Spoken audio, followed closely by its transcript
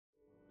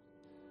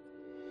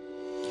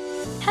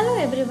Hello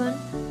everyone,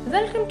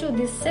 welcome to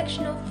this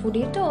section of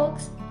Foodie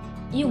Talks.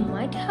 You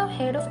might have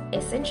heard of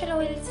essential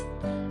oils.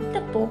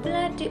 The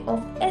popularity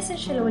of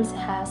essential oils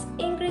has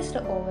increased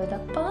over the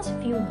past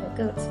few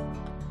decades.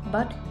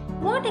 But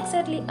what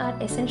exactly are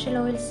essential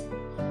oils?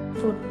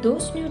 For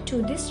those new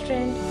to this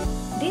trend,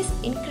 these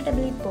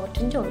incredibly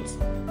potent oils,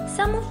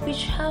 some of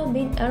which have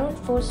been around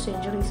for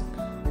centuries,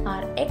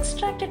 are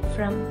extracted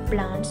from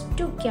plants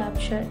to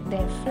capture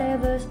their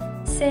flavors,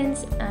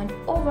 scents, and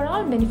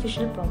overall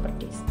beneficial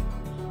properties.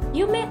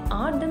 You may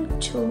add them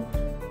to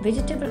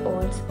vegetable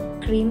oils,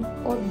 cream,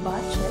 or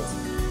bath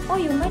shells, or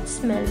you might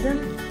smell them,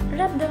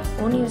 rub them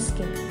on your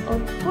skin, or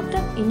put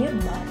them in your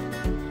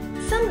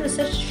bath. Some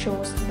research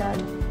shows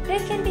that they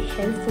can be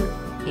helpful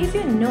if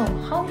you know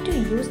how to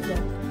use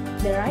them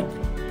the right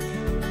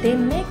way. They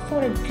make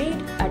for a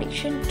great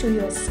addition to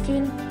your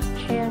skin,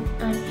 hair,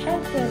 and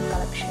healthcare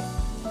collection,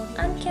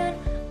 and can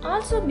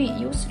also be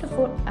used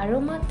for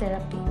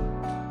aromatherapy.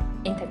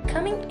 In the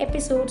coming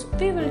episodes,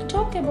 we will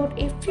talk about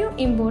a few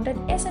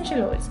important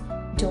essential oils.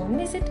 Don't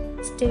miss it.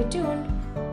 Stay tuned.